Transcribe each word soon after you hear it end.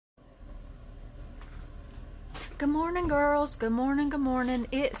Good morning, girls. Good morning, good morning.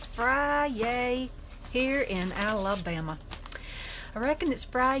 It's Fri-yayyy here in Alabama. I reckon it's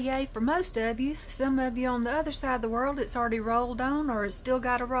Fri-yayyy for most of you. Some of you on the other side of the world, it's already rolled on or it's still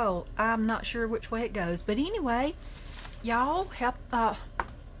got to roll. I'm not sure which way it goes. But anyway, y'all,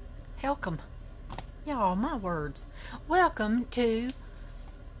 welcome. Y'all, my words. Welcome to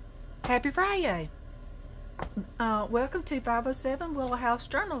Happy Fri-yayyy. Welcome to 507 Willow House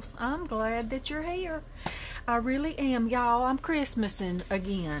Journals. I'm glad that you're here. I really am, y'all. I'm Christmasing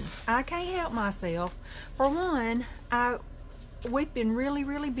again. I can't help myself. For one, we've been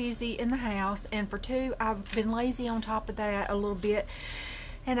really busy in the house, and for two, I've been lazy on top of that a little bit,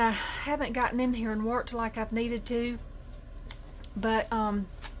 and I haven't gotten in here and worked like I've needed to. But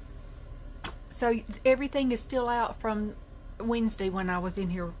so everything is still out from Wednesday when I was in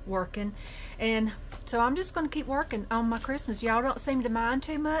here working, and so I'm just going to keep working on my Christmas. Y'all don't seem to mind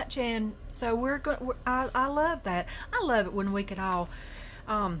too much, and so we're going. I love that. I love it when we can all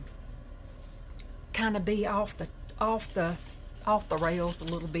kind of be off the rails a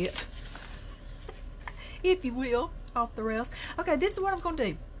little bit, if you will, off the rails. Okay, this is what I'm going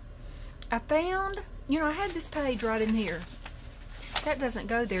to do. I found, I had this page right in here. That doesn't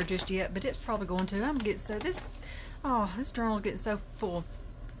go there just yet, but it's probably going to. I'm getting so this. Oh, this journal is getting so full.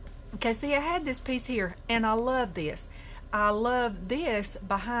 Okay, see, I had this piece here, and I love this. I love this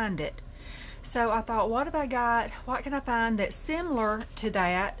behind it. So I thought, what can I find that's similar to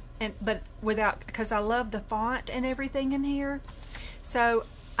that, but without, because I love the font and everything in here. So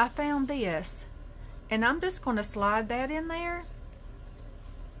I found this, and I'm just going to slide that in there.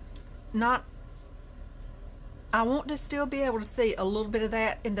 I want to still be able to see a little bit of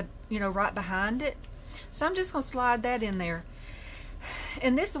that in the, right behind it. So I'm just going to slide that in there.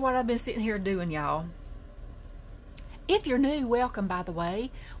 And this is what I've been sitting here doing, y'all. If you're new, welcome, by the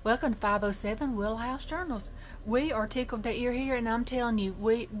way. Welcome to 507 Willow House Journals. We are tickled that you're here, and I'm telling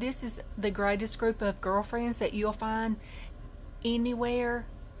you, this is the greatest group of girlfriends that you'll find anywhere.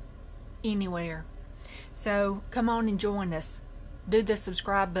 So come on and join us. Do the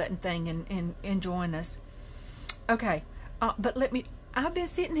subscribe button thing and join us. Okay, but I've been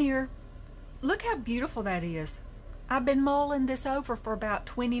sitting here. Look how beautiful that is. I've been mulling this over for about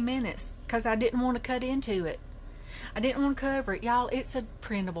 20 minutes because I didn't want to cut into it. I didn't want to cover it. Y'all, it's a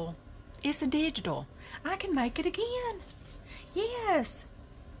printable. It's a digital. I can make it again. Yes.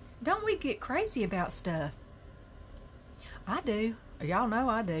 Don't we get crazy about stuff? I do. Y'all know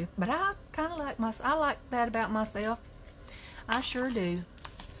I do. But I kind of like I like that about myself. I sure do.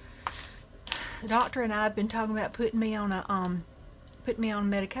 The doctor and I have been talking about putting me on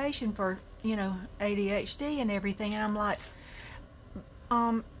medication for ADHD and everything. And I'm like,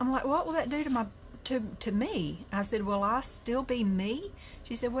 what will that do to me? I said, will I still be me?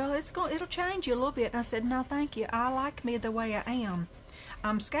 She said, well, it'll change you a little bit. And I said, no, thank you. I like me the way I am.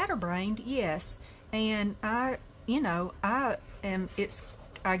 I'm scatterbrained, yes, and I get in a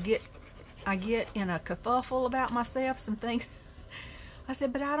kerfuffle about myself, some things. I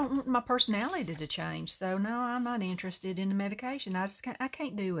said, but I don't want my personality to change. So no, I'm not interested in the medication. I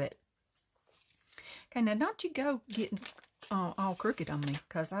can't do it. Okay, now don't you go getting all crooked on me,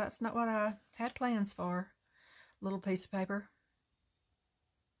 because that's not what I had plans for. Little piece of paper.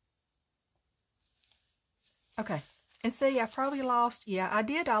 Okay, and see, I probably lost, yeah, I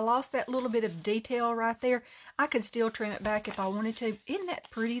did. I lost that little bit of detail right there. I could still trim it back if I wanted to. Isn't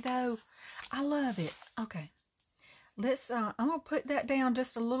that pretty, though? I love it. Okay, let's, I'm going to put that down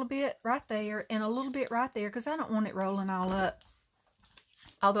just a little bit right there and a little bit right there, because I don't want it rolling all up.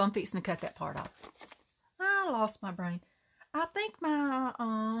 Although I'm fixing to cut that part off. I lost my brain. I think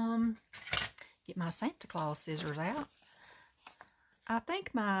get my Santa Claus scissors out. I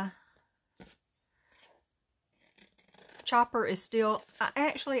think my chopper is still,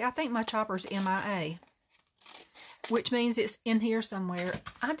 I think my chopper's MIA, which means it's in here somewhere.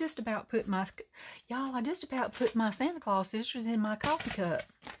 I just about put my Santa Claus scissors in my coffee cup.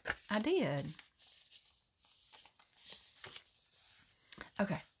 I did.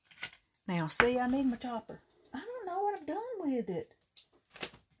 Okay. Now, see, I need my chopper. I don't know what I've done with it.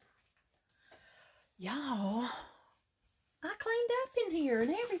 Y'all, I cleaned up in here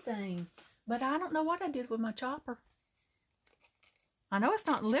and everything, but I don't know what I did with my chopper. I know it's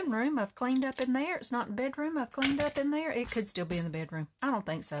not in the living room. I've cleaned up in there. It's not in the bedroom. I've cleaned up in there. It could still be in the bedroom. I don't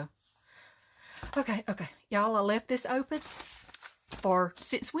think so. Okay. Y'all, I left this open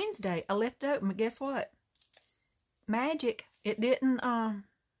since Wednesday. I left it open, but guess what? Magic. It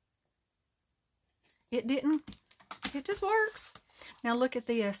just works. Now look at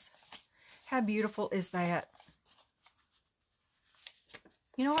this. How beautiful is that?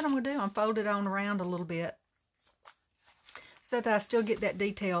 You know what I'm going to do? I'm fold it on around a little bit. so that I still get that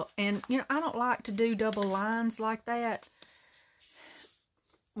detail. And, you know, I don't like to do double lines like that.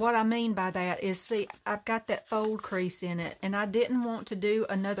 What I mean by that is, see, I've got that fold crease in it, and I didn't want to do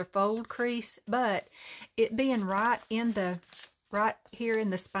another fold crease, but it being right here in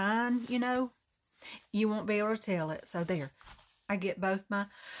the spine, you know, you won't be able to tell it. So there, I get both my,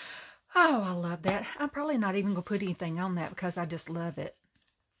 oh, I love that. I'm probably not even going to put anything on that because I just love it.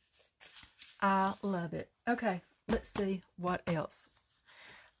 I love it. Okay, let's see what else.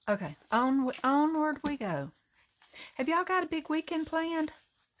 Okay, onward we go. Have y'all got a big weekend planned?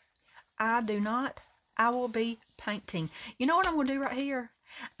 I do not. I will be painting. You know what I'm going to do right here?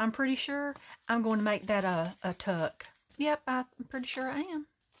 I'm pretty sure I'm going to make that a tuck. Yep, I'm pretty sure I am.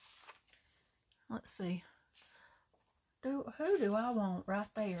 Let's see. Who do I want right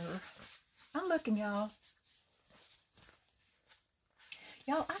there? I'm looking, y'all.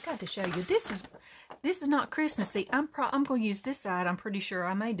 Y'all, I got to show you. This is not Christmassy. I'm going to use this side. I'm pretty sure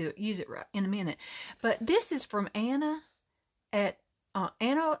I may use it right in a minute. But this is from Anna at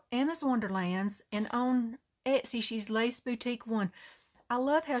Anna's Wonderlands, and on Etsy she's Lace Boutique 1. I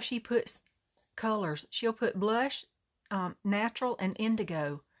love how she puts colors. She'll put blush, natural, and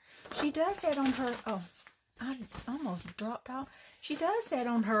indigo. She does that on her, oh, I almost dropped off. She does that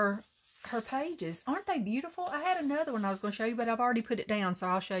on her pages. Aren't they beautiful? I had another one I was going to show you, but I've already put it down, so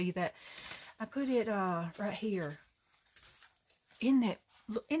I'll show you that. I put it right here. Isn't that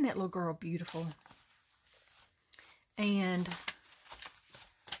little girl beautiful? And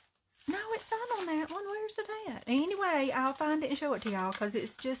no, it's not on that one. Where's it at? Anyway, I'll find it and show it to y'all because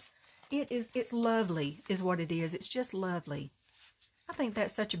it's just, it's lovely is what it is. It's just lovely. I think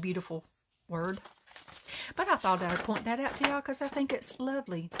that's such a beautiful word. But I thought I would point that out to y'all because I think it's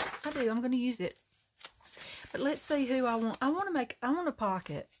lovely. I do. I'm going to use it. But let's see who I want. I want a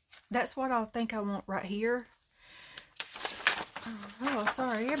pocket. That's what I think I want right here. Oh,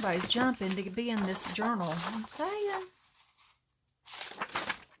 sorry. Everybody's jumping to be in this journal. I'm saying.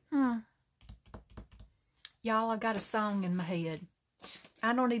 Y'all, I got a song in my head.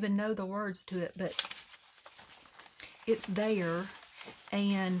 I don't even know the words to it, but it's there.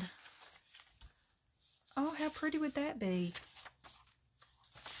 And, oh, how pretty would that be?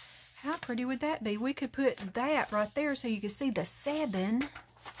 How pretty would that be? We could put that right there so you could see the 7.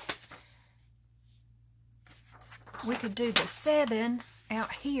 We could do the 7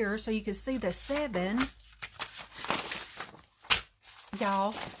 out here so you could see the 7.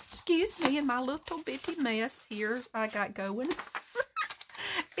 Y'all, excuse me and my little bitty mess here I got going.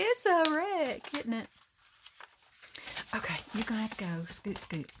 It's a wreck, isn't it? Okay, you're going to have to go. Scoot,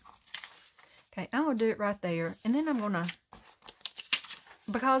 scoot. Okay, I'm going to do it right there. And then I'm going to,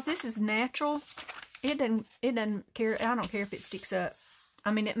 because this is natural, it doesn't care. I don't care if it sticks up.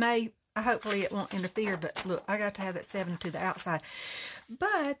 I mean, it may, hopefully it won't interfere, but look, I got to have that 7 to the outside.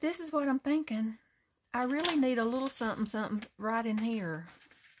 But this is what I'm thinking. I really need a little something right in here.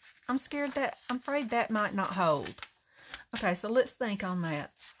 I'm afraid that might not hold. Okay, so let's think on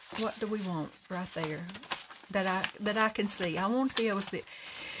that. What do we want right there that I can see? I want to be able to see.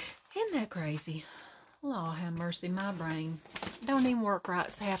 Isn't that crazy? Lord have mercy, my brain don't even work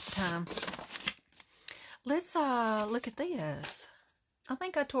right half the time. Let's look at this. I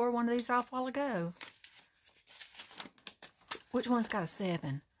think I tore one of these off a while ago. Which one's got a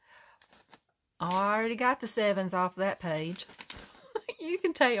 7? I already got the 7s off that page. You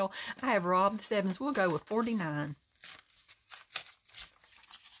can tell I have robbed the 7s. We'll go with 49.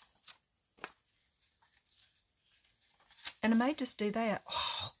 And I may just do that.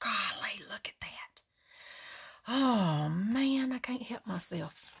 Oh, golly, look at that. Oh, man, I can't help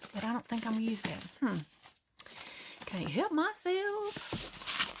myself. But I don't think I'm going to use that. Can't help myself.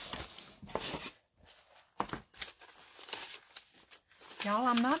 Y'all,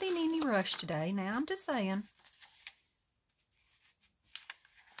 I'm not in any rush today. Now, I'm just saying.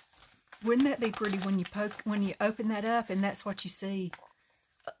 Wouldn't that be pretty when you open that up and that's what you see?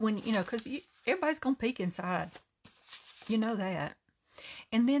 When, you know, because everybody's going to peek inside. You know that.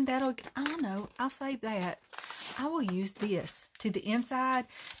 And then that'll, I don't know, I'll save that. I will use this to the inside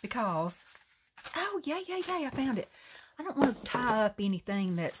because, oh, yeah, I found it. I don't want to tie up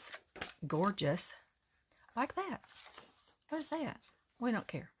anything that's gorgeous. Like that. What is that? We don't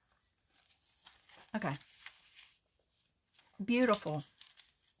care. Okay. Beautiful.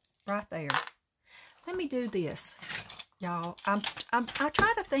 Right there. Let me do this. Y'all, I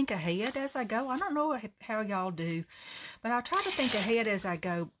try to think ahead as I go. I don't know how y'all do, but I try to think ahead as I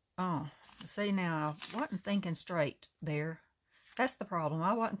go. Oh, see now, I wasn't thinking straight there. That's the problem.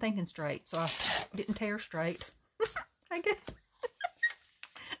 I wasn't thinking straight, so I didn't tear straight. I guess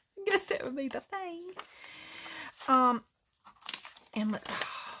that would be the thing. And okay,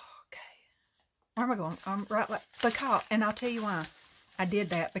 where am I going? Right, because, and I'll tell you why I did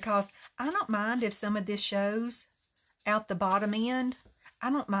that, because I don't mind if some of this shows out the bottom end. I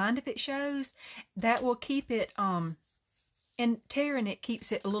don't mind if it shows. That will keep it, and tearing it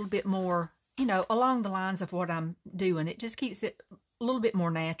keeps it a little bit more, you know, along the lines of what I'm doing. It just keeps it a little bit more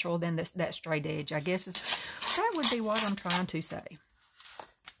natural than that straight edge, I guess. That would be what I'm trying to say.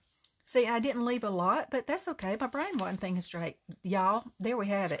 See, I didn't leave a lot, but that's okay. My brain wasn't thinking straight. Y'all, there we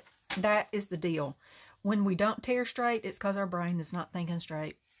have it. That is the deal. When we don't tear straight, it's because our brain is not thinking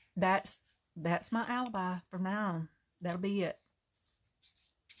straight. That's my alibi from now on. That'll be it.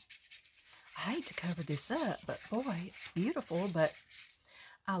 I hate to cover this up, but boy, it's beautiful. But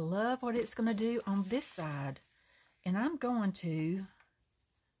I love what it's going to do on this side. And I'm going to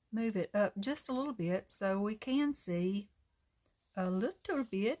move it up just a little bit so we can see a little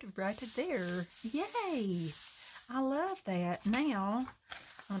bit right there. Yay! I love that. Now,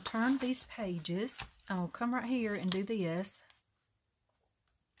 I'm going to turn these pages. I'll come right here and do this.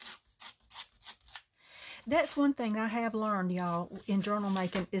 That's one thing I have learned, y'all, in journal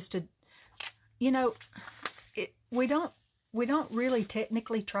making is to, you know, we don't really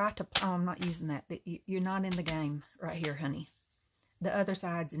technically try to, oh, I'm not using that. You're not in the game right here, honey. The other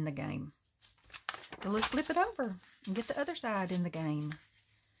side's in the game. So let's flip it over and get the other side in the game.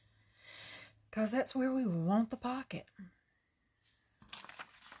 Because that's where we want the pocket.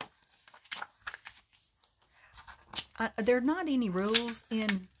 There are not any rules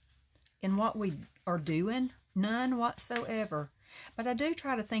in what we are doing. None whatsoever. But I do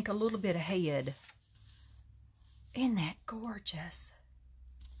try to think a little bit ahead. Isn't that gorgeous?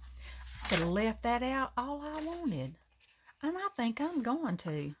 I could have left that out all I wanted. And I think I'm going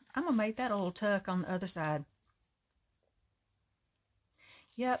to. I'm going to make that a little tuck on the other side.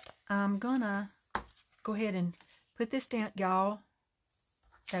 Yep, I'm going to go ahead and put this down, y'all.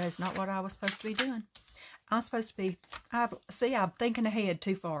 That is not what I was supposed to be doing. I'm supposed to be, see, I'm thinking ahead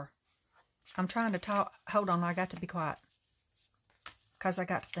too far. I'm trying to talk. Hold on, I got to be quiet. Because I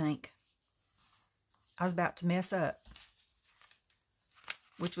got to think. I was about to mess up.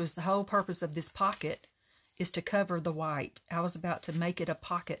 Which was the whole purpose of this pocket, is to cover the white. I was about to make it a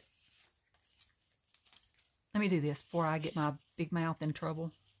pocket. Let me do this before I get my big mouth in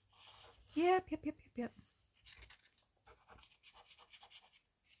trouble. Yep.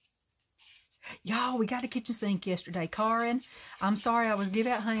 Y'all, we got a kitchen sink yesterday. Karen, I'm sorry I was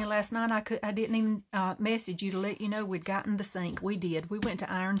giving out honey last night. I didn't even message you to let you know we'd gotten the sink. We did. We went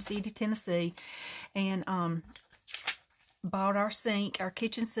to Iron City, Tennessee, and bought our sink, our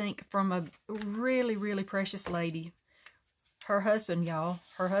kitchen sink, from a really, really precious lady. Her husband, y'all,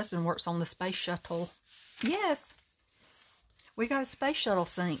 her husband works on the space shuttle. Yes, we got a space shuttle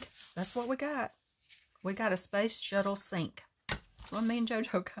sink. That's what we got. We got a space shuttle sink. That's what me and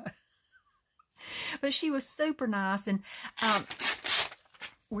JoJo got. But she was super nice, and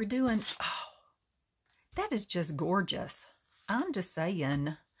we're doing, oh, that is just gorgeous. I'm just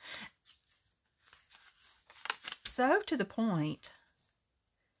saying. So to the point,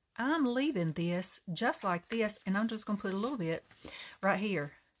 I'm leaving this just like this, and I'm just going to put a little bit right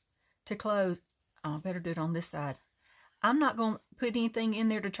here to close. Oh, I better do it on this side. I'm not going to put anything in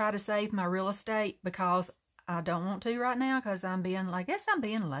there to try to save my real estate because I don't want to right now, because I'm being, I guess I'm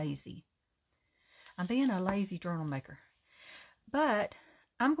being lazy. I'm being a lazy journal maker. But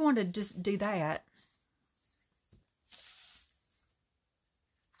I'm going to just do that.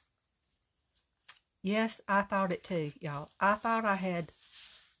 Yes, I thought it too, y'all. I thought I had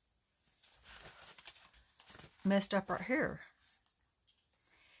messed up right here.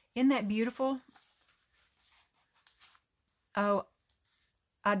 Isn't that beautiful? Oh,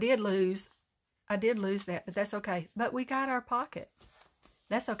 I did lose that, but that's okay. But we got our pocket.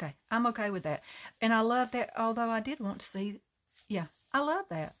 That's okay. I'm okay with that. And I love that, although I did want to see, yeah, I love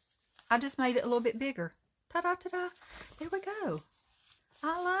that. I just made it a little bit bigger. Ta-da, ta-da. There we go.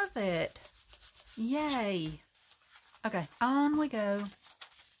 I love it. Yay. Okay, on we go.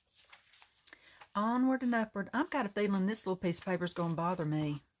 Onward and upward. I've got a feeling this little piece of paper is going to bother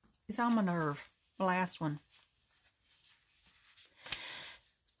me. It's on my nerve. The last one.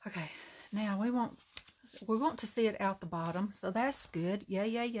 Okay, now we want to see it out the bottom, so that's good.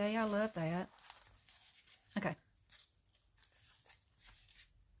 Yay, I love that. Okay.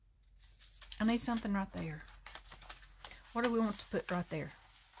 I need something right there. What do we want to put right there?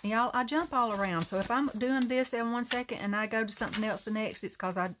 Y'all, I jump all around, so if I'm doing this in 1 second and I go to something else the next, it's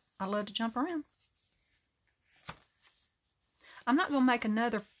because I love to jump around. I'm not going to make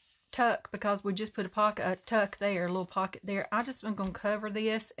another tuck because we just put a tuck there, a little pocket there. I just am going to cover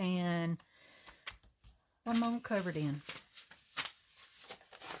this, and what am I going to cover it in?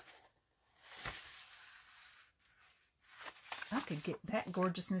 I could get that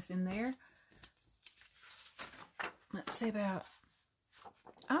gorgeousness in there. Let's see about...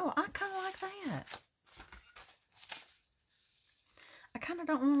 Oh, I kind of like that. I kind of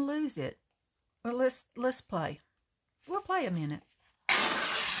don't want to lose it. Well, let's play. We'll play a minute.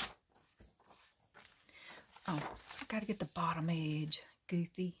 Oh, I got to get the bottom edge.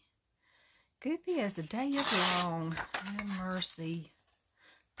 Goofy. Goofy as the day is long. Have mercy.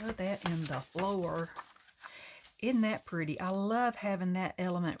 Throw that in the floor. Isn't that pretty? I love having that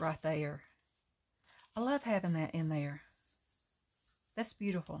element right there. I love having that in there. That's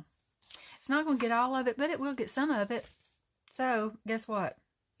beautiful. It's not going to get all of it, but it will get some of it. So, guess what?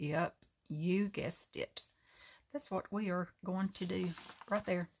 Yep, you guessed it. That's what we are going to do right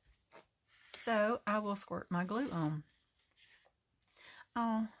there. So, I will squirt my glue on.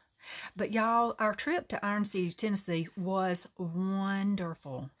 Oh, but y'all, our trip to Iron City, Tennessee was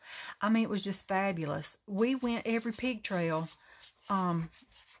wonderful. I mean, it was just fabulous. We went every pig trail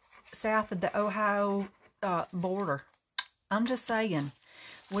south of the Ohio border. I'm just saying.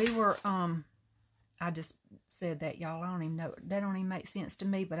 We were, I just said that, y'all. I don't even know. That don't even make sense to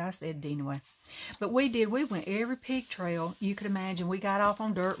me, but I said it anyway. But we did. We went every pig trail you could imagine. We got off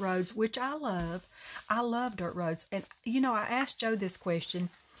on dirt roads, which I love. I love dirt roads. And, you know, I asked Joe this question,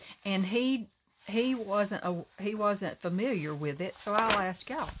 and he wasn't familiar with it, so I'll ask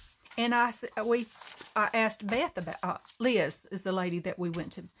y'all. And I asked Beth about, Liz is the lady that we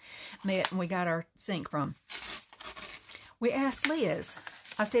went to met and we got our sink from. We asked Liz.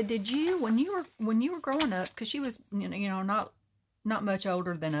 I said, did you, when you were growing up, because she was, you know, not much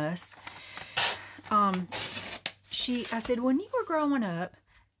older than us, I said, when you were growing up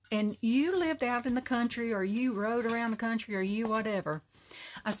and you lived out in the country or you rode around the country or you whatever,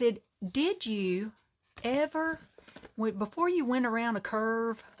 I said, did you ever, before you went around a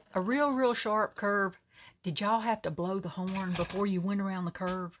curve, a real sharp curve, did y'all have to blow the horn before you went around the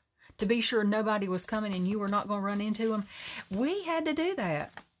curve? To be sure nobody was coming and you were not going to run into them. We had to do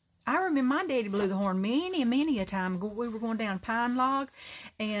that. I remember my daddy blew the horn many a time. We were going down Pine Log,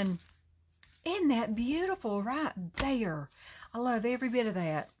 and isn't that beautiful right there? I love every bit of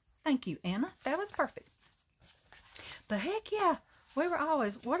that. Thank you, Anna. That was perfect. But heck yeah, we were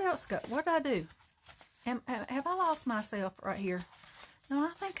always, what else got, what did I do? Have I lost myself right here? No,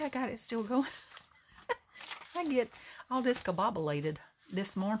 I think I got it still going. I get all discombobulated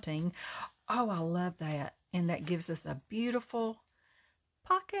this morning. Oh, I love that. And that gives us a beautiful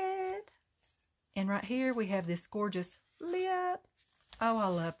pocket. And right here we have this gorgeous lip. Oh, I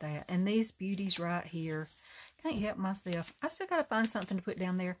love that. And these beauties right here. Can't help myself. I still got to find something to put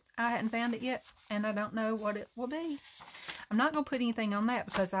down there. I hadn't found it yet, and I don't know what it will be. I'm not going to put anything on that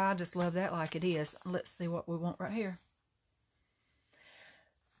because I just love that like it is. Let's see what we want right here.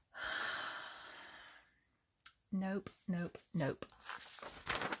 Nope, nope, nope.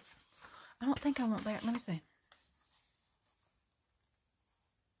 I don't think I want that. Let me see.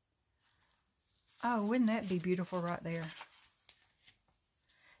 Oh, wouldn't that be beautiful right there?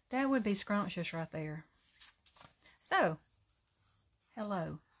 That would be scrumptious right there. So,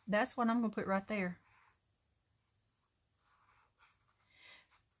 hello. That's what I'm going to put right there.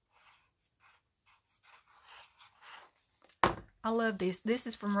 I love this. This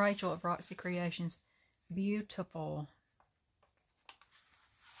is from Rachel of Roxy Creations. Beautiful.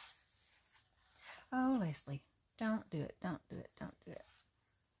 Oh, Leslie, don't do it. Don't do it. Don't do it.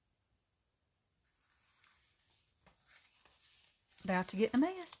 About to get in a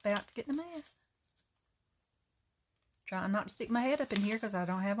mess. About to get in a mess. Trying not to stick my head up in here because I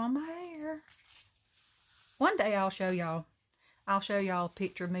don't have on my hair. One day I'll show y'all. I'll show y'all a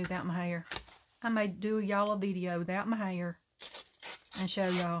picture of me without my hair. I may do y'all a video without my hair and show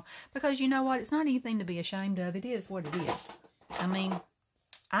y'all. Because you know what? It's not anything to be ashamed of. It is what it is. I mean,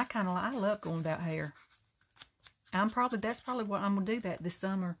 I love going without hair. That's probably what I'm going to do that this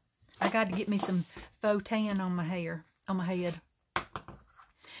summer. I got to get me some faux tan on my hair, on my head.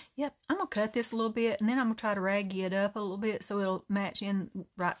 Yep, I'm going to cut this a little bit, and then I'm going to try to raggy it up a little bit so it'll match in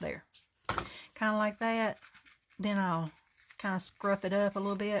right there. Kind of like that. Then I'll kind of scruff it up a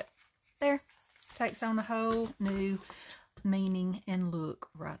little bit. There. Takes on a whole new meaning and look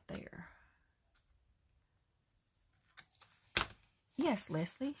right there. Yes,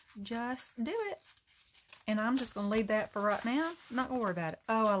 Leslie, just do it. And I'm just going to leave that for right now. I'm not going to worry about it.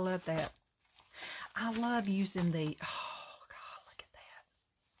 Oh, I love that. I love using the... Oh, God, look at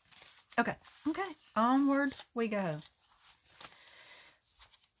that. Okay, okay. Onward we go.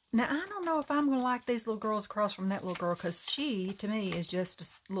 Now, I don't know if I'm going to like these little girls across from that little girl because she, to me, is just a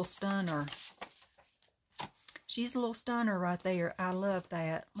little stunner. She's a little stunner right there. I love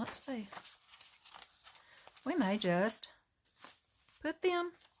that. Let's see. We may just put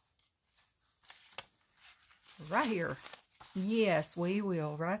them right here. Yes, we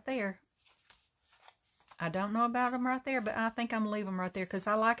will. Right there. I don't know about them right there, but I think I'm going to leave them right there because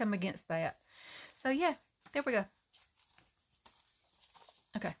I like them against that. So, yeah, there we go.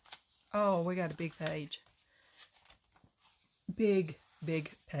 Okay. Oh, we got a big page. Big,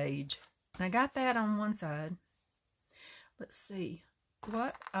 big page. And I got that on one side. Let's see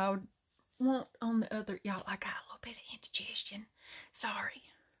what I would want on the other. Y'all, I got a little bit of indigestion. Sorry.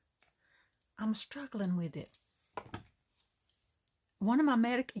 I'm struggling with it. One of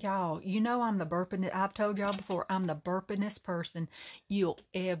my y'all, you know I'm the burping. I've told y'all before, I'm the burpingest person you'll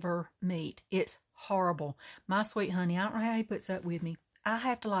ever meet. It's horrible. My sweet honey, I don't know how he puts up with me. I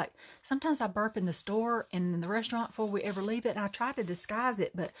have to, like, sometimes I burp in the store and in the restaurant before we ever leave it, and I try to disguise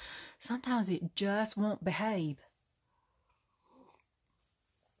it, but sometimes it just won't behave.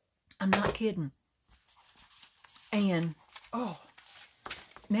 I'm not kidding. And, oh,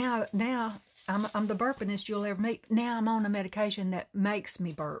 now, I'm the burpingest you'll ever meet. Now I'm on a medication that makes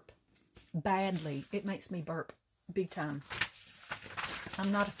me burp badly. It makes me burp big time.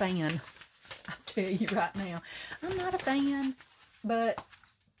 I'm not a fan. I'll tell you right now. I'm not a fan, but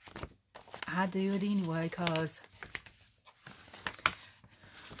I do it anyway because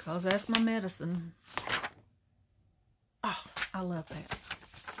that's my medicine. Oh, I love that.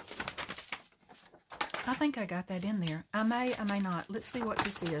 I think I got that in there. I may not. Let's see what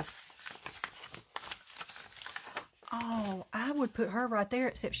this is. Oh, I would put her right there,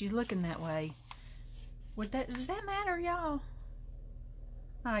 except she's looking that way. Does that matter, y'all?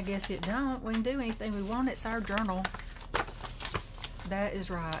 I guess it don't. We can do anything we want. It's our journal. That is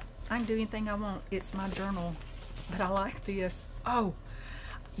right. I can do anything I want. It's my journal. But I like this. Oh,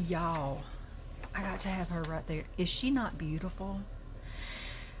 y'all. I got to have her right there. Is she not beautiful?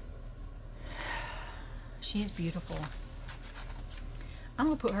 She's beautiful. I'm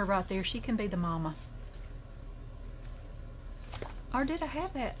going to put her right there. She can be the mama. Or did I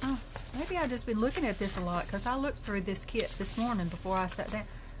have that? Oh, maybe I've just been looking at this a lot because I looked through this kit this morning before I sat down.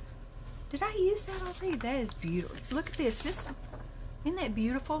 Did I use that already? That is beautiful. Look at this. Isn't that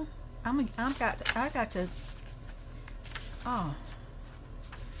beautiful? I got to. Oh,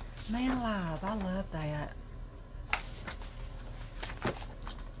 man alive! I love that.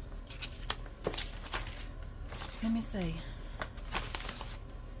 Let me see.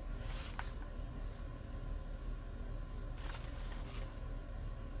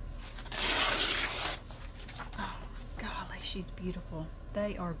 She's beautiful.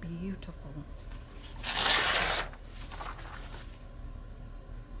 They are beautiful.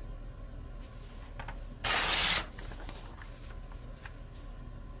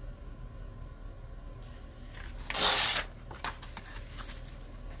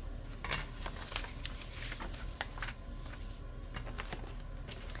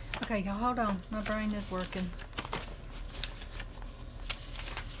 Okay, y'all, hold on. My brain is working.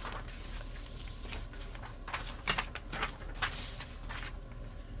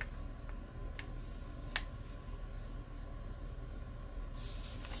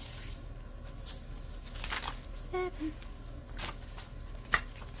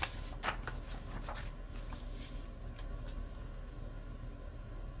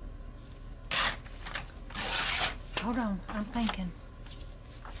 Hold on, I'm thinking.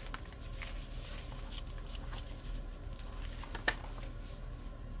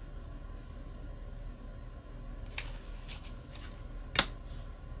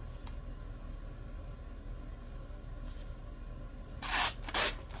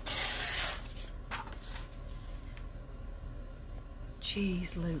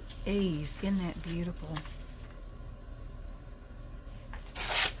 Jeez Louise, isn't that beautiful?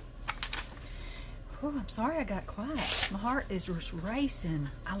 Oh, I'm sorry I got quiet. My heart is just racing.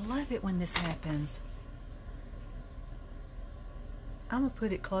 I love it when this happens. I'm gonna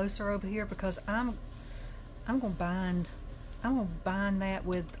put it closer over here because I'm gonna bind that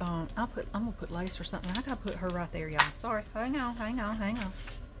with I'm gonna put lace or something. I gotta put her right there, y'all. Sorry. Hang on.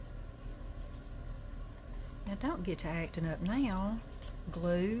 Now don't get to acting up now.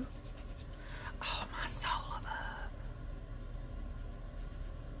 Glue. Oh, my soul above.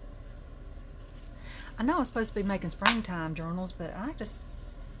 I know I'm supposed to be making springtime journals, but I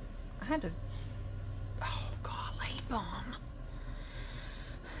had to. Oh, golly bum.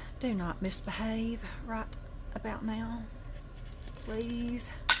 Do not misbehave right about now,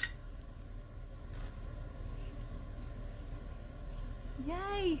 please.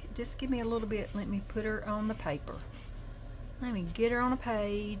 Yay! Just give me a little bit. Let me put her on the paper. Let me get her on a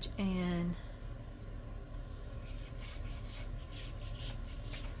page and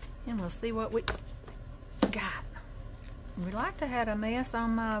we'll see what we got. We like to have a mess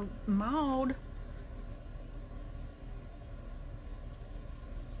on my mold.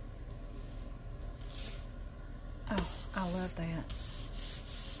 Oh, I love that.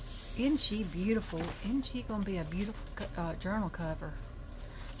 Isn't she beautiful? Isn't she gonna be a beautiful journal cover?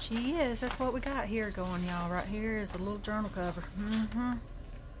 She is. That's what we got here going, y'all. Right here is a little journal cover.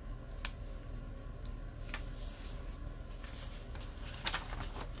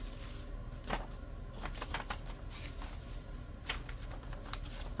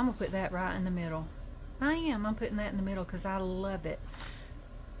 I'm gonna put that right in the middle. I'm putting that in the middle because I love it.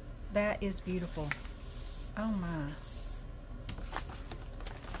 That is beautiful. Oh my.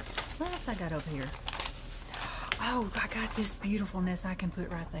 What else I got over here? Oh, I got this beautifulness I can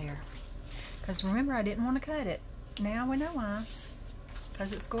put right there. Because remember, I didn't want to cut it. Now we know why.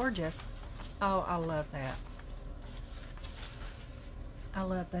 Because it's gorgeous. Oh, I love that. I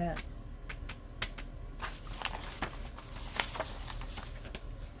love that.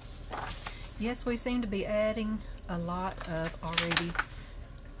 Yes, we seem to be adding a lot of already.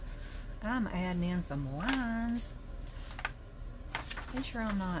 I'm adding in some lines. Make sure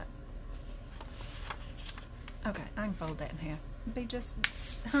I'm not. Okay, I can fold that in half. It'd be just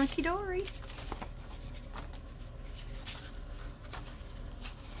hunky-dory.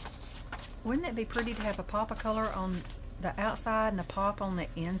 Wouldn't it be pretty to have a pop of color on the outside and a pop on the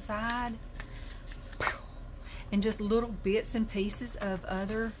inside? And just little bits and pieces of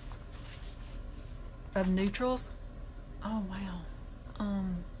neutrals. Oh wow.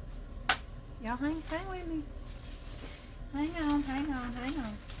 Y'all hang with me. Hang on.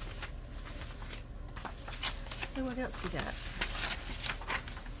 See what else we got.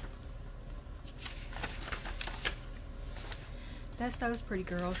 That's those pretty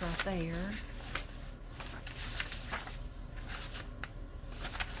girls right there.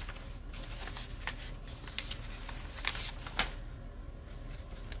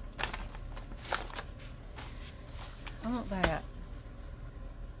 I want that.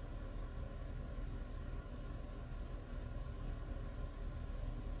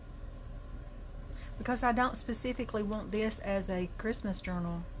 Because I don't specifically want this as a Christmas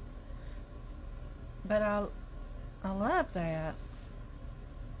journal. But I love that.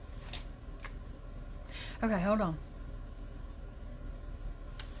 Okay, hold on.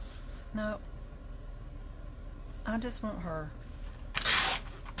 No. I just want her.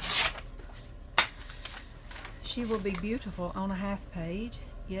 She will be beautiful on a half page.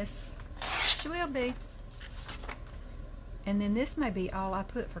 Yes, she will be. And then this may be all I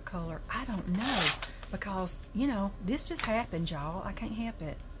put for color. I don't know. Because, you know, this just happened, y'all. I can't help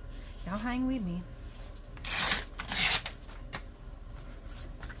it. Y'all hang with me.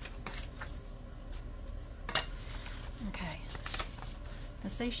 Okay.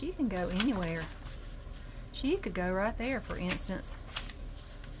 Let's see, she can go anywhere. She could go right there, for instance.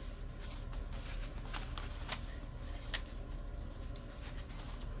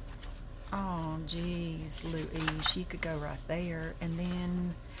 Oh, geez, Louise. She could go right there. And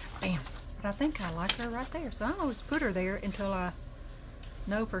then, bam. But I think I like her right there. So I always put her there until I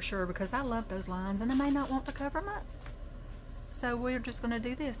know for sure, because I love those lines and I may not want to cover them up. So we're just going to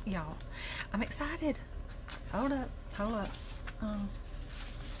do this, y'all. I'm excited. Hold up.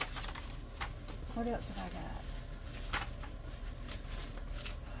 What else have I got?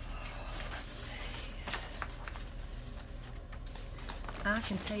 Let's see. I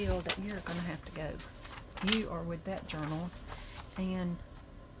can tell that you're going to have to go. You are with that journal. And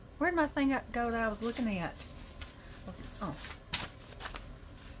where'd my thing go that I was looking at? Oh.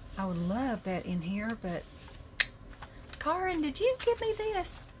 I would love that in here, but Karin, did you give me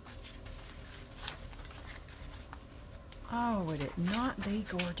this? Oh, would it not be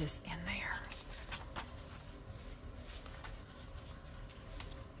gorgeous in there?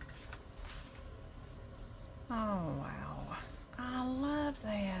 Oh, wow. I love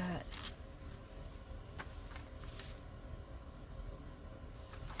that.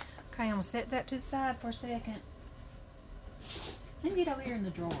 Okay, I'm going to set that to the side for a second. Let me get over here in the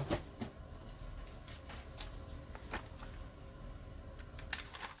drawer.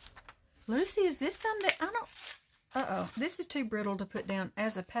 Lucy, is this something that I don't... Uh-oh, this is too brittle to put down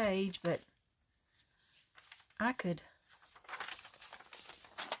as a page, but I could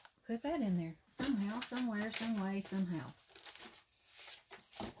put that in there somehow, somewhere, some way, somehow.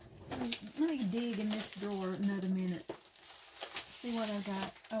 Let me dig in this drawer another minute. See what I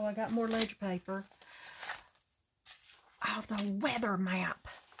got. Oh, I got more ledger paper. Oh, the weather map.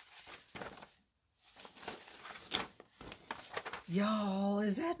 Y'all,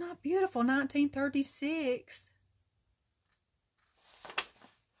 is that not beautiful? 1936.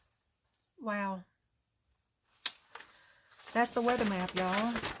 Wow. That's the weather map,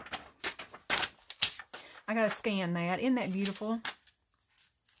 y'all. I gotta scan that. Isn't that beautiful?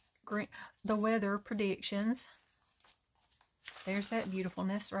 Green, the weather predictions. There's that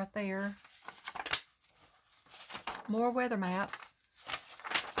beautifulness right there. More weather map.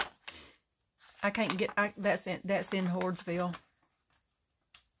 I can't get. That's in Hordsville.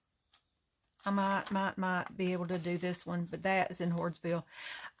 I might be able to do this one, but that is in Hordsville.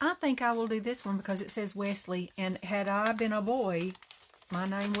 I think I will do this one because it says Wesley, and had I been a boy, my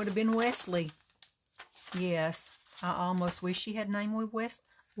name would have been Wesley. Yes, I almost wish she had named me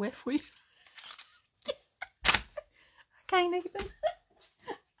Wesley. I can't even.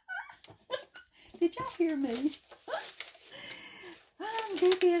 Did y'all hear me? I'm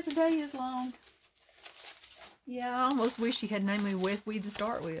goofy as the day is long. Yeah, I almost wish she had named me Wesley to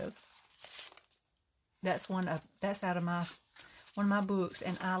start with. That's out of one of my books,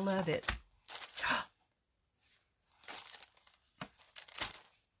 and I love it.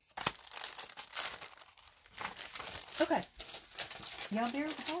 Okay, y'all there?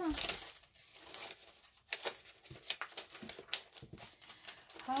 Hold on.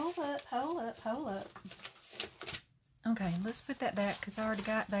 Hold up. Okay, let's put that back because I already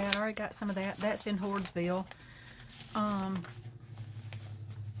got that. I already got some of that. That's in Hordsville.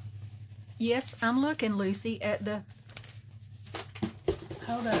 Yes, I'm looking, Lucy, at the...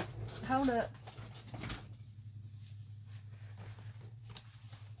 Hold up.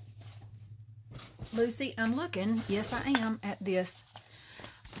 Lucy, I'm looking. Yes, I am at this.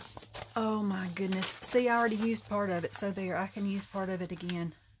 Oh, my goodness. See, I already used part of it, so there. I can use part of it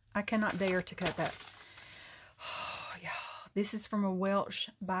again. I cannot dare to cut that. Oh, yeah. This is from a Welsh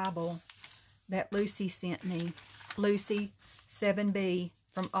Bible that Lucy sent me. Lucy, 7B.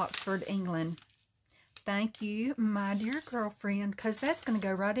 From Oxford, England. Thank you, my dear girlfriend, because that's going to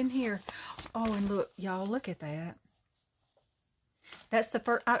go right in here. Oh, and look, y'all, look at that. That's the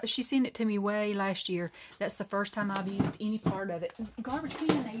first, she sent it to me way last year. That's the first time I've used any part of it. Garbage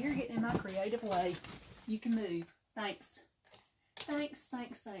can, now you're getting in my creative way. You can move. Thanks.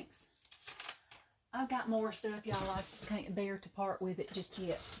 I've got more stuff, y'all. I just can't bear to part with it just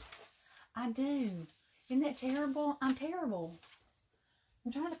yet. I do. Isn't that terrible? I'm terrible.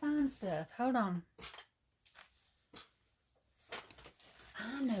 I'm trying to find stuff. Hold on.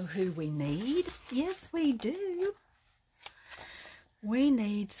 I know who we need. Yes, we do. We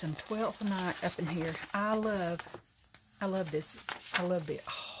need some 12th night up in here. I love this. I love it.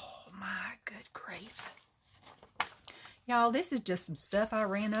 Oh, my good grief. Y'all, this is just some stuff I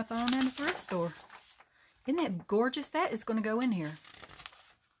ran up on in the thrift store. Isn't that gorgeous? That is going to go in here.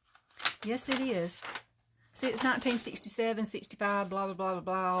 Yes, it is. See, it's 1967, 65, blah, blah, blah, blah,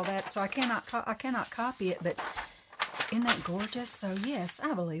 blah, all that. So I cannot copy it, but isn't that gorgeous? So, yes,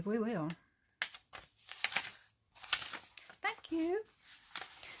 I believe we will. Thank you.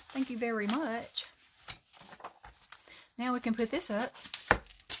 Thank you very much. Now we can put this up.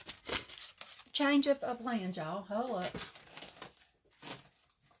 Change of plans, y'all. Hold up.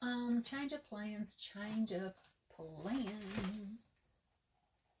 Change of plans.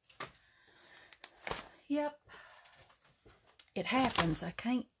 Yep. It happens. I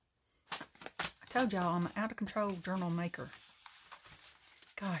told y'all I'm an out of control journal maker.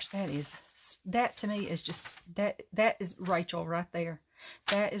 Gosh, that to me is just, that is Rachel right there.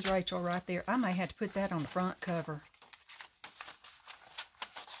 That is Rachel right there. I may have to put that on the front cover.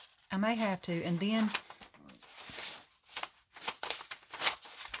 I may have to. And then,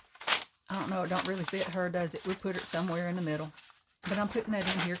 I don't know, it don't really fit her, does it? We put it somewhere in the middle. But I'm putting that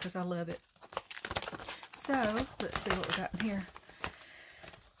in here because I love it. So, let's see what we got in here.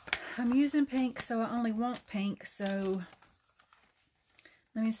 I'm using pink, so I only want pink. So,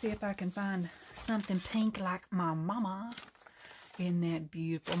 let me see if I can find something pink like my mama. Isn't that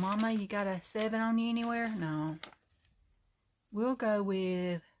beautiful? Mama, you got a 7 on you anywhere? No. We'll go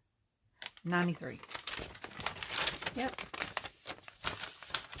with 93. Yep.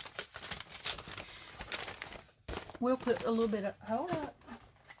 We'll put a little bit of, hold up.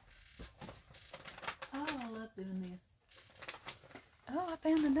 Oh, I love doing this. Oh, I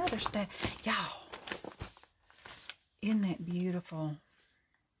found another stack. Y'all, isn't that beautiful?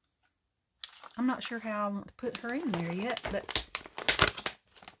 I'm not sure how I want to put her in there yet, but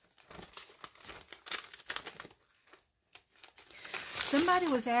somebody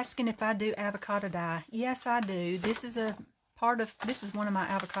was asking if I do avocado dye. Yes, I do. This is one of my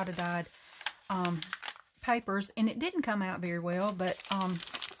avocado dyed papers, and it didn't come out very well, but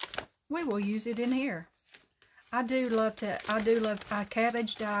we will use it in here. I do love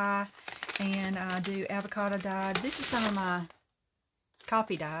cabbage dye, and I do avocado dye. This is some of my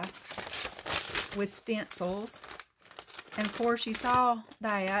coffee dye with stencils. And of course you saw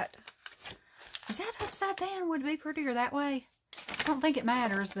that. Is that upside down? Would it be prettier that way? I don't think it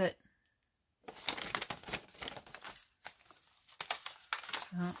matters, but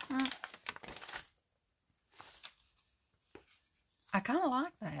I kind of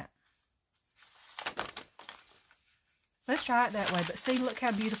like that. Let's try it that way. But see, look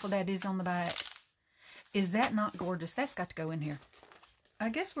how beautiful that is on the back. Is that not gorgeous? That's got to go in here. I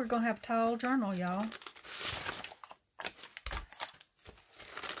guess we're going to have a tall journal, y'all.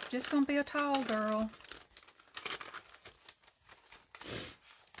 Just going to be a tall girl.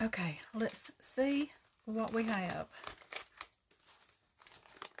 Okay, let's see what we have.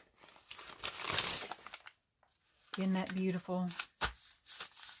 Isn't that beautiful?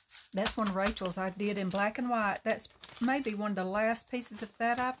 That's one of Rachel's I did in black and white. That's maybe one of the last pieces of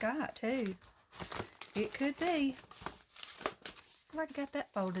that I've got, too. It could be. I've already got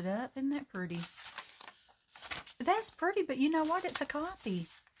that folded up. Isn't that pretty? That's pretty, but you know what? It's a copy.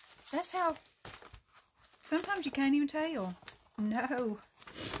 That's how... Sometimes you can't even tell. No.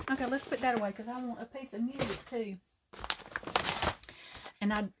 Okay, let's put that away because I want a piece of music, too.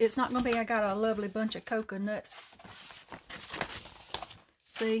 And it's not going to be I got a lovely bunch of coconuts.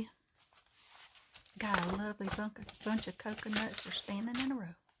 See? Got a lovely bunch of coconuts. They're standing in a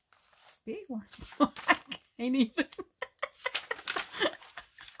row. Big ones. I can't even.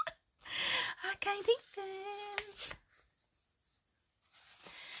 I can't eat them.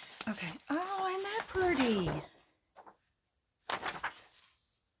 Okay. Oh, isn't that pretty?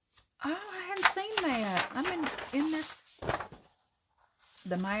 Oh, I hadn't seen that. I'm in this.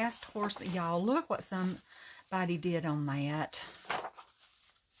 The masked horse. Y'all, look what somebody did on that.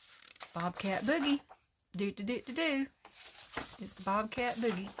 Bobcat Boogie. Do. It's the Bobcat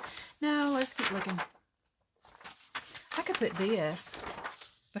Boogie. Now, let's keep looking. I could put this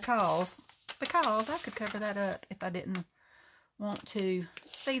because I could cover that up if I didn't want to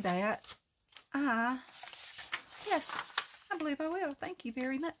see that. Yes, I believe I will. Thank you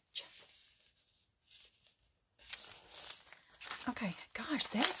very much. Okay, gosh,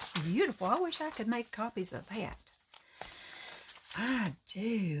 that's beautiful. I wish I could make copies of that. I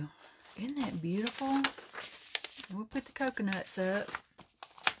do. Isn't that beautiful? We'll put the coconuts up.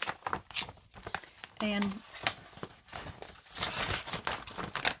 And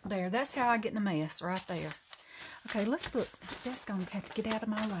there, that's how I get in a mess, right there. Okay, let's look. That's going to have to get out of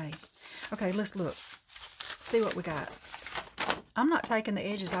my way. Okay, let's look. See what we got. I'm not taking the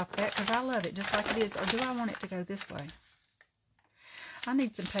edges off of that because I love it just like it is. Or do I want it to go this way? I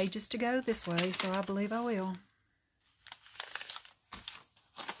need some pages to go this way, so I believe I will.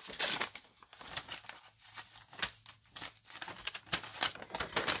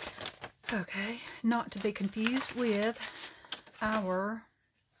 Okay, not to be confused with our...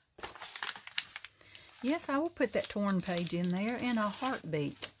 Yes, I will put that torn page in there in a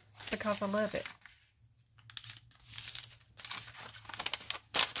heartbeat because I love it.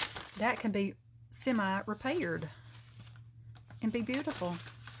 That can be semi-repaired and be beautiful.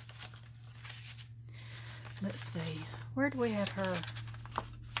 Let's see. Where do we have her?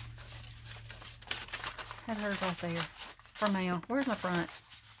 Have hers right there for now. Where's my front?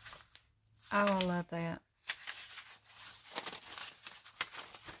 Oh, I love that.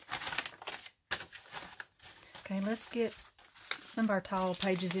 Okay, let's get some of our tall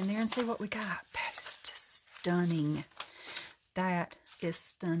pages in there and see what we got. That is just stunning. That is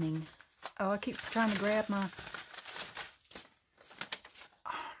stunning. Oh, I keep trying to grab my... Oh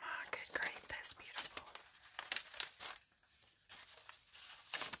my good grief, that's beautiful.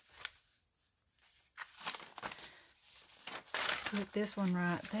 Put this one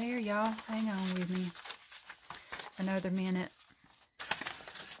right there, y'all. Hang on with me another minute.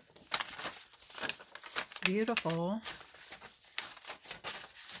 Beautiful.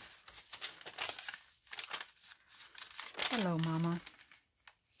 Hello, Mama.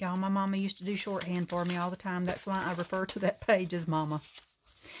 Y'all, my mama used to do shorthand for me all the time. That's why I refer to that page as Mama.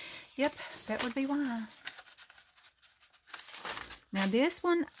 Yep, that would be why. Now, this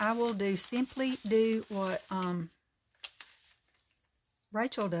one, I will simply do what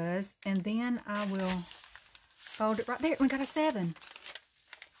Rachel does, and then I will fold it right there. We got a 7.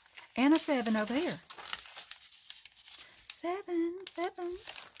 And a 7 over here. 7.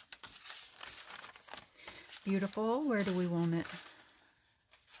 Beautiful. Where do we want it?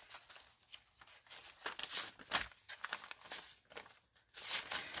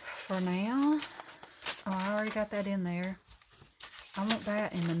 For now, oh, I already got that in there. I want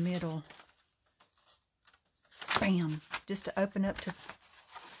that in the middle. Bam. Just to open up to...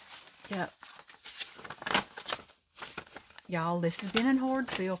 Yep. Y'all, this has been in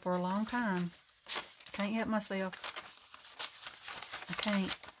Hoardsville for a long time. Can't help myself.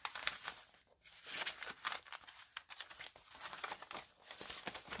 can't.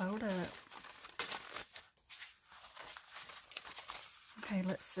 Fold up. Okay,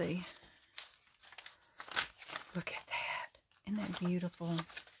 let's see. Look at that. Isn't that beautiful?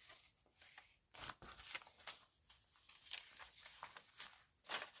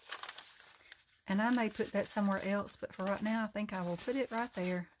 And I may put that somewhere else, but for right now, I think I will put it right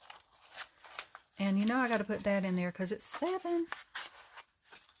there. And you know I got to put that in there because it's 7.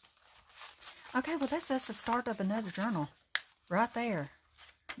 Okay, well that's just the start of another journal. Right there.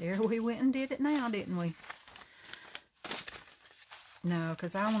 There we went and did it now, didn't we? No,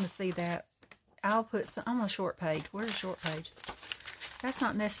 because I want to see that. I'll put some, I want a short page. Where's a short page? That's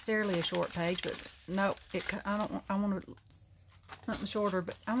not necessarily a short page, but no, I want something shorter,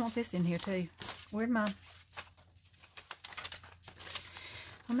 but I want this in here too. Where'd my...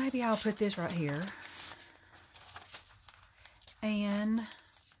 Well, maybe I'll put this right here. And...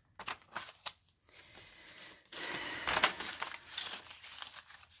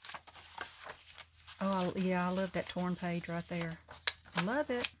 Oh, yeah, I love that torn page right there. I love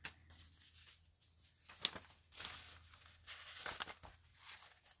it.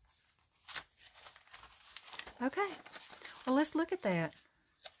 Okay, well, let's look at that.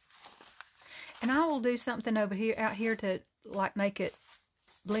 And I will do something over here, out here to like make it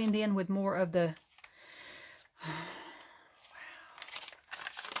blend in with more of the, wow.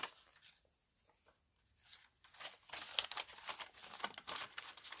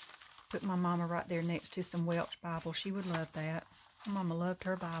 Put my mama right there next to some Welch Bible. She would love that. My mama loved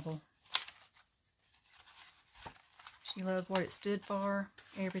her Bible. She loved what it stood for,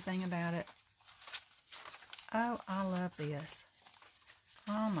 everything about it. Oh, I love this.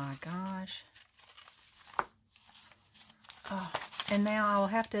 Oh my gosh. Oh, and now I'll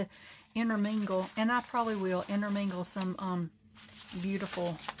have to intermingle, and I probably will intermingle some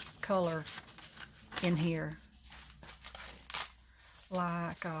beautiful color in here.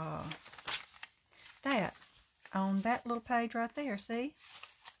 Like that on that little page right there. See?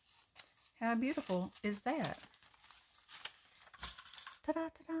 How beautiful is that? Ta-da,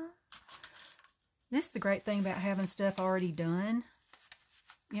 ta-da. This is the great thing about having stuff already done.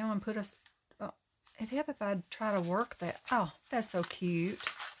 You know, and put us... Oh, it'd help if I'd try to work that. Oh, that's so cute.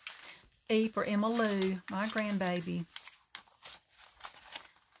 E for Emma Lou, my grandbaby.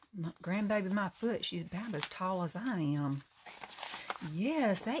 My grandbaby, my foot. She's about as tall as I am.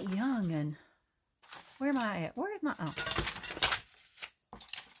 Yes, that young'un. Where am I at? Where is my... Oh.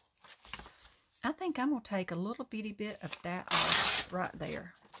 I think I'm going to take a little bitty bit of that off right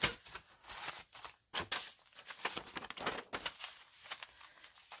there.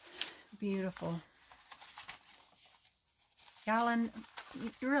 Beautiful. Y'all, and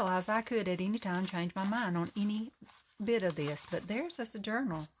you realize I could at any time change my mind on any bit of this, but there's just a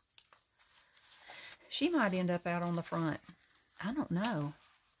journal. She might end up out on the front. I don't know.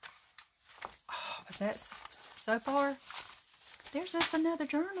 Oh, but that's, so far, there's just another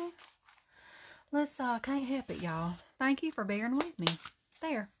journal. Let's, can't help it, y'all. Thank you for bearing with me.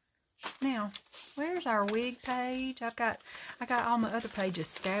 There. Now, where's our wig page? I got all my other pages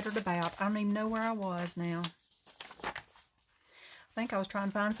scattered about. I don't even know where I was now. I think I was trying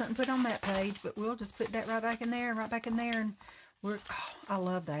to find something to put on that page, but we'll just put that right back in there, and we're, oh, I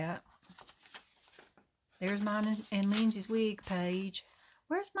love that. There's mine and Lindsay's wig page.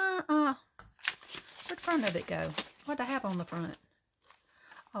 Where's my, where'd the front of it go? What'd I have on the front?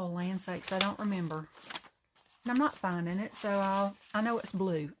 Oh, land sakes, I don't remember. And I'm not finding it, so I know it's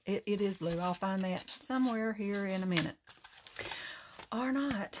blue. It is blue. I'll find that somewhere here in a minute. Or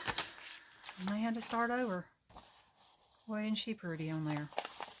not. I may have to start over. Boy, isn't she pretty on there.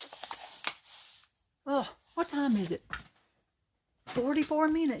 Oh, what time is it? 44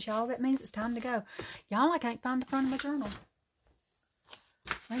 minutes, y'all. That means it's time to go. Y'all, I can't find the front of my journal.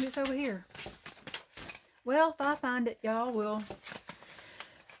 Maybe it's over here. Well, if I find it, y'all, we'll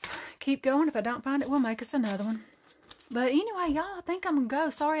keep going. If I don't find it, we'll make us another one. But anyway, y'all, I think I'm going to go.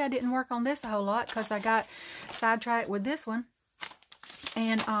 Sorry I didn't work on this a whole lot because I got sidetracked with this one.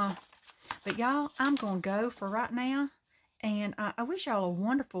 And, but y'all, I'm going to go for right now. And I wish y'all a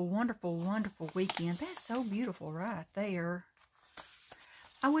wonderful, wonderful, wonderful weekend. That's so beautiful right there.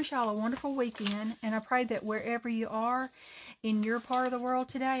 I wish y'all a wonderful weekend, and I pray that wherever you are in your part of the world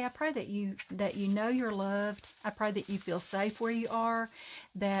today, I pray that you know you're loved. I pray that you feel safe where you are,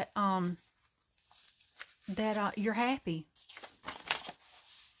 that you're happy.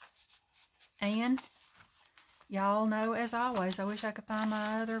 And y'all know, as always, I wish I could find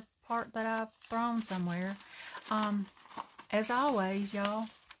my other part that I've thrown somewhere. As always, y'all,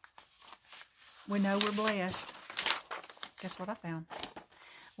 we know we're blessed. Guess what I found?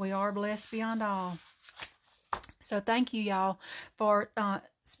 We are blessed beyond all. So thank you, y'all, for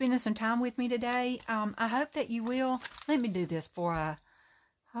spending some time with me today. I hope that you will. Let me do this before I...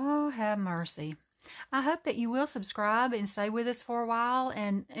 Oh, have mercy. I hope that you will subscribe and stay with us for a while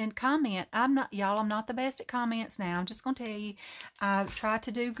and comment. I'm not the best at comments now. I'm just going to tell you, I try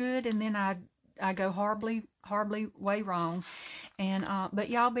to do good and then I go horribly way wrong. And but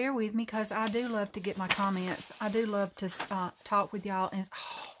y'all bear with me because I do love to get my comments. I do love to talk with y'all. And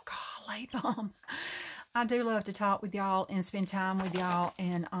oh, golly bum. I do love to talk with y'all and spend time with y'all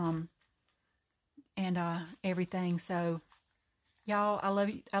and everything. So y'all, I love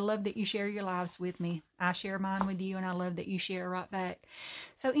you. I love that you share your lives with me. I share mine with you, and I love that you share right back.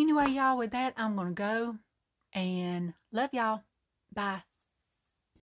 So anyway, y'all, with that, I'm going to go and love y'all. Bye.